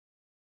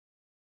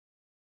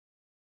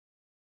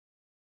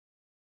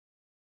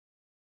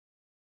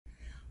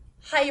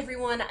Hi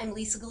everyone, I'm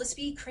Lisa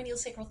Gillespie,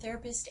 craniosacral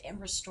therapist and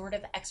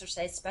restorative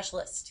exercise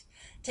specialist.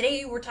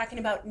 Today we're talking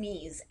about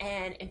knees,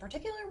 and in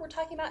particular we're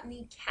talking about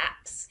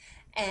kneecaps.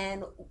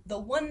 And the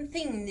one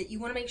thing that you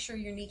want to make sure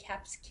your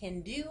kneecaps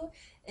can do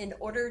in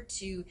order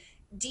to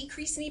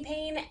decrease knee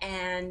pain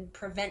and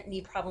prevent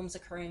knee problems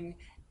occurring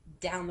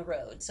down the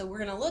road. So we're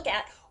going to look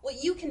at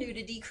what you can do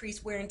to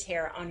decrease wear and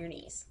tear on your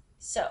knees.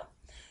 So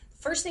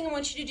first thing I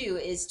want you to do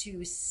is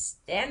to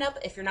stand up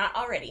if you're not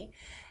already,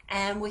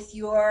 and with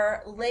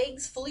your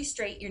legs fully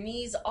straight, your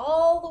knees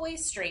all the way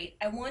straight,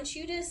 I want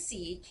you to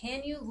see,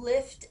 can you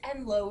lift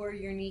and lower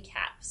your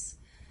kneecaps?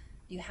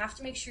 You have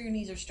to make sure your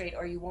knees are straight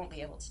or you won't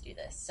be able to do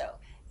this. So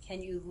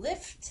can you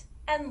lift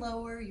and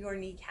lower your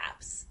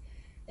kneecaps?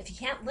 If you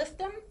can't lift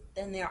them,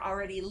 then they're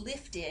already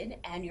lifted,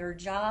 and your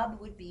job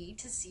would be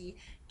to see,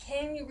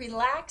 can you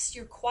relax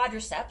your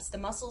quadriceps, the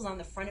muscles on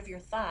the front of your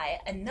thigh,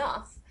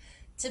 enough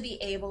to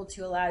be able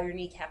to allow your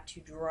kneecap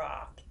to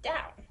drop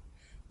down,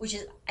 which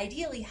is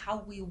ideally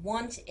how we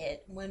want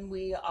it when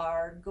we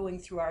are going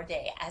through our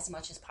day as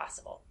much as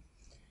possible.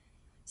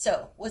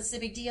 So what's the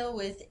big deal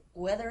with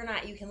whether or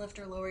not you can lift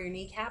or lower your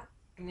kneecap?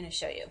 I'm going to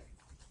show you.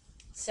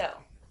 So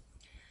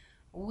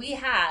we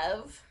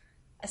have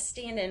a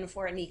stand-in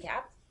for a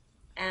kneecap,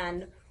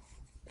 and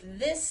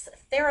this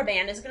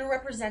TheraBand is going to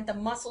represent the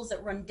muscles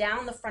that run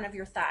down the front of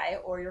your thigh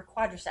or your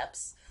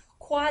quadriceps.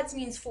 Quads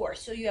means four,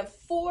 so you have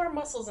four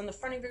muscles on the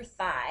front of your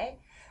thigh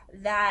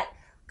that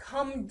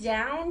come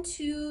down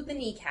to the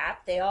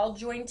kneecap. They all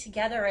join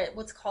together at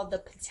what's called the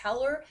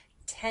patellar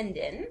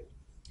tendon.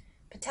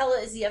 Patella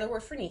is the other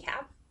word for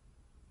kneecap,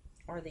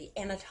 or the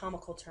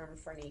anatomical term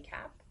for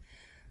kneecap.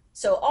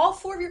 So all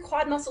four of your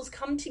quad muscles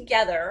come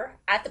together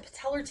at the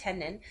patellar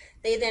tendon.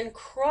 They then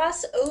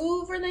cross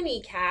over the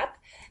kneecap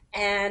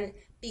and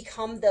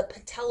become the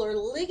patellar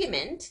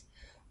ligament,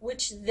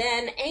 which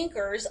then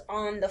anchors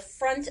on the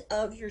front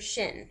of your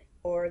shin,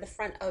 or the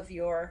front of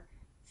your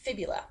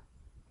fibula,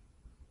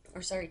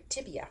 or sorry,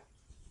 tibia.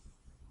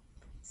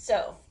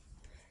 So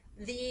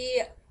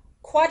the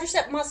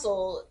quadricep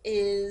muscle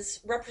is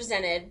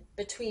represented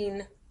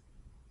between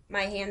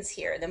my hands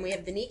here. Then we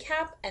have the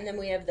kneecap, and then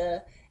we have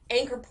the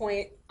anchor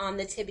point on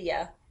the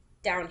tibia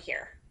down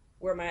here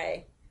where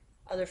my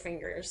other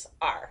fingers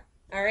are.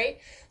 All right,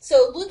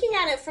 so looking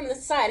at it from the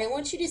side, I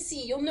want you to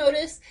see, you'll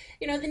notice,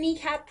 the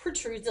kneecap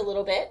protrudes a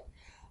little bit,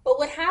 but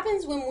what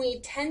happens when we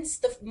tense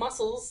the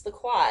muscles, the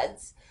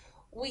quads,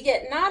 we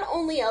get not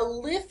only a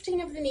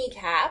lifting of the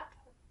kneecap,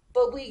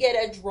 but we get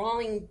a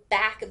drawing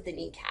back of the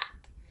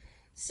kneecap.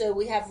 So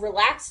we have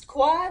relaxed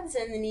quads,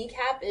 and the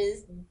kneecap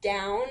is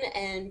down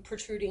and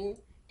protruding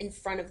in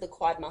front of the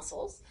quad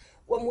muscles.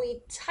 When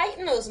we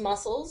tighten those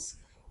muscles,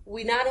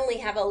 we not only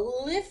have a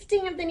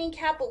lifting of the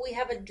kneecap, but we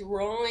have a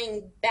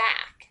drawing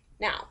back.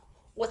 Now,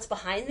 what's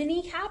behind the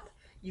kneecap?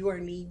 Your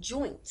knee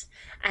joint.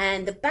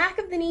 And the back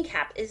of the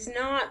kneecap is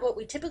not what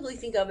we typically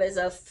think of as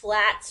a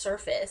flat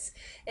surface.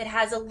 It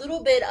has a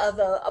little bit of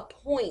a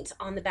point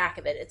on the back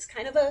of it. It's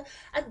kind of a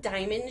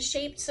diamond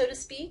shaped, so to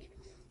speak.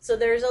 So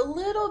there's a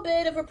little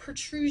bit of a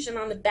protrusion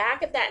on the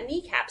back of that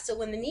kneecap. So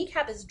when the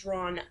kneecap is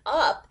drawn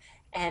up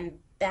and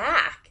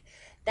back,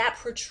 that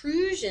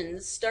protrusion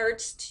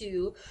starts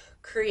to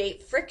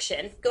create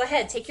friction. Go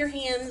ahead, take your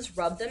hands,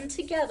 rub them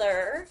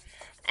together,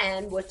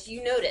 and what do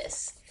you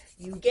notice?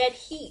 You get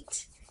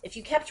heat. If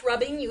you kept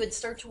rubbing, you would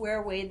start to wear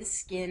away the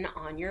skin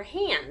on your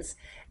hands,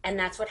 and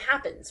that's what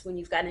happens when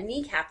you've got a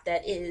kneecap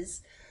that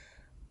is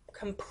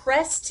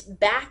compressed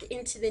back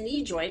into the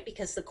knee joint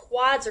because the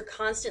quads are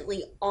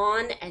constantly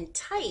on and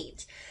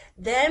tight.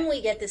 Then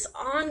we get this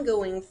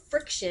ongoing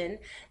friction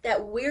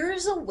that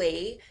wears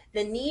away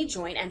the knee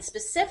joint, and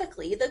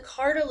specifically the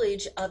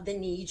cartilage of the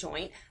knee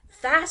joint,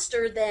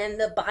 faster than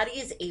the body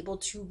is able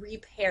to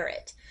repair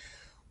it.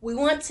 We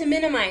want to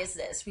minimize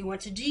this. We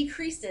want to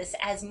decrease this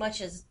as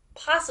much as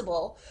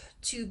possible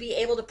to be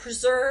able to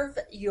preserve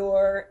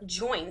your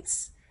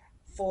joints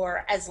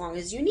for as long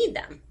as you need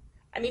them.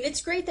 I mean,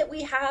 it's great that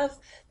we have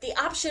the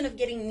option of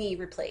getting knee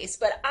replaced,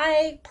 but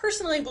I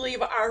personally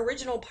believe our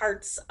original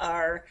parts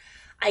are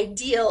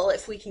ideal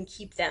if we can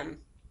keep them.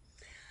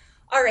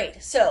 All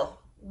right, so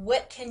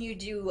what can you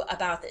do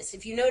about this?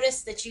 If you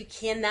notice that you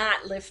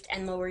cannot lift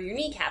and lower your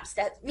kneecaps,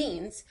 that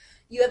means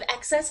you have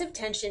excessive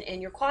tension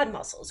in your quad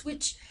muscles,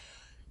 which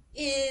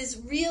is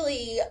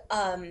really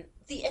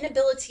the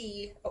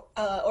inability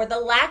or the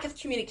lack of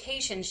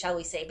communication, shall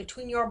we say,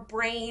 between your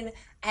brain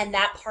and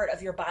that part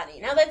of your body.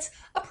 Now, that's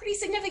a pretty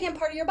significant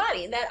part of your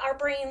body that our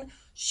brain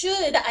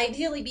should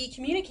ideally be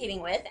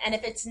communicating with, and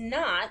if it's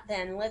not,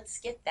 then let's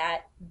get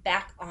that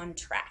back on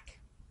track.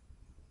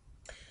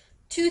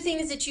 Two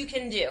things that you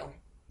can do.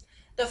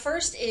 The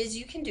first is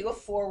you can do a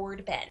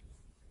forward bend.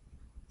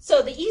 So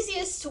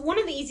one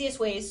of the easiest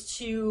ways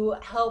to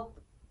help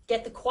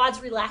get the quads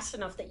relaxed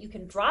enough that you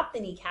can drop the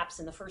kneecaps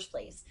in the first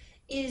place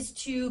is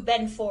to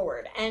bend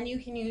forward. And you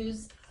can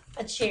use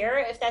a chair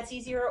if that's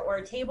easier, or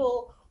a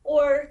table,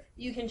 or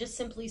you can just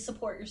simply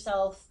support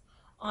yourself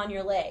on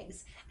your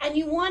legs. And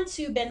you want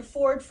to bend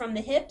forward from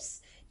the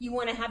hips. You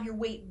want to have your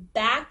weight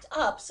backed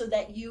up so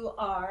that you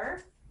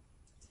are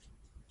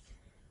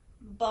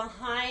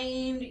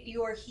behind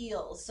your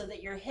heels so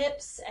that your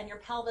hips and your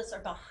pelvis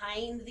are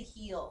behind the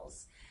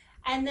heels.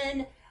 And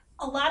then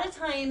a lot of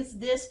times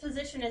this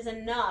position is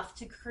enough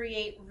to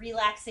create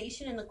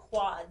relaxation in the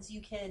quads.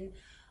 You can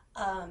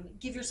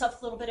give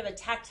yourself a little bit of a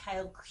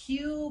tactile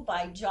cue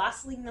by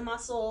jostling the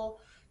muscle.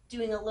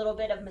 Doing a little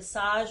bit of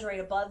massage right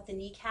above the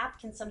kneecap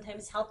can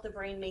sometimes help the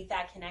brain make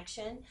that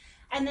connection.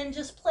 And then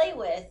just play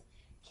with,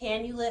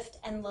 can you lift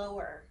and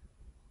lower?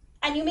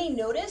 And you may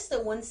notice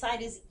that one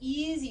side is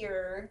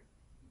easier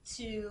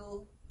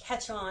to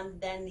catch on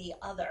than the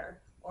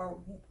other, or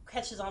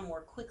catches on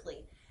more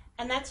quickly.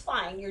 And that's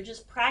fine. You're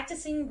just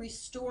practicing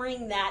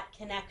restoring that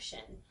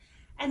connection.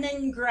 And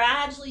then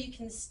gradually you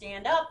can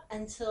stand up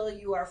until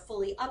you are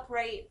fully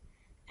upright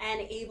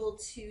and able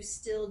to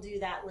still do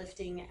that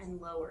lifting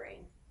and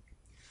lowering.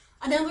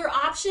 Another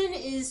option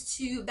is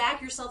to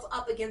back yourself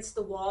up against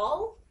the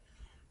wall.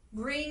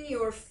 Bring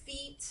your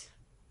feet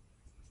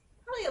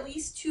probably at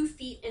least 2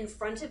 feet in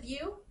front of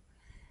you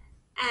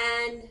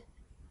and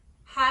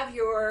have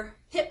your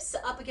hips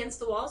up against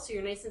the wall so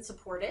you're nice and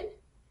supported.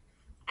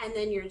 And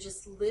then you're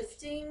just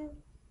lifting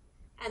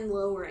and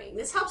lowering.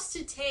 This helps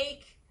to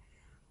take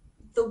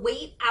the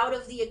weight out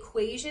of the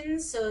equation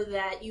so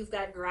that you've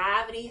got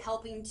gravity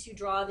helping to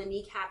draw the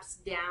kneecaps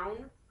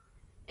down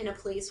in a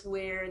place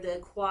where the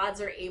quads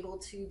are able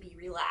to be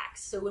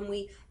relaxed. So when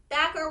we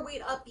back our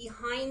weight up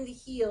behind the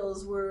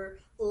heels, we're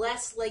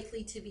less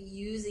likely to be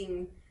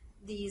using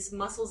these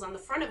muscles on the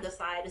front of the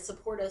thigh to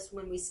support us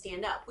when we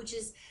stand up, which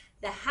is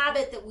the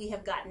habit that we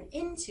have gotten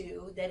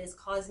into that is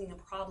causing the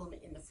problem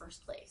in the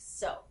first place.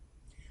 So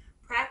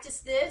practice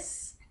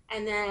this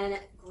and then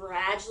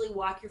gradually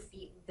walk your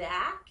feet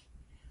back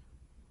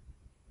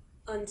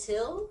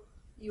until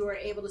you are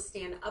able to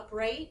stand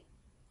upright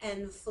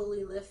and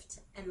fully lift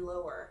and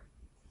lower.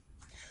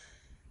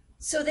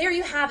 So there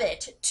you have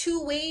it,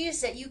 2 ways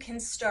that you can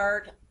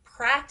start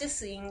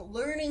practicing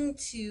learning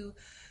to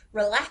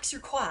relax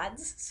your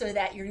quads so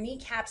that your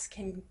kneecaps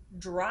can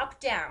drop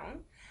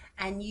down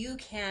and you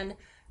can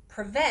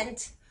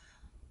prevent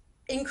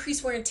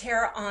increased wear and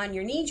tear on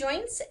your knee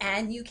joints,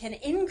 and you can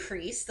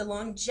increase the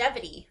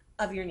longevity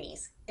of your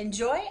knees.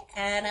 Enjoy,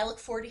 and I look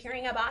forward to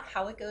hearing about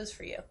how it goes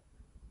for you.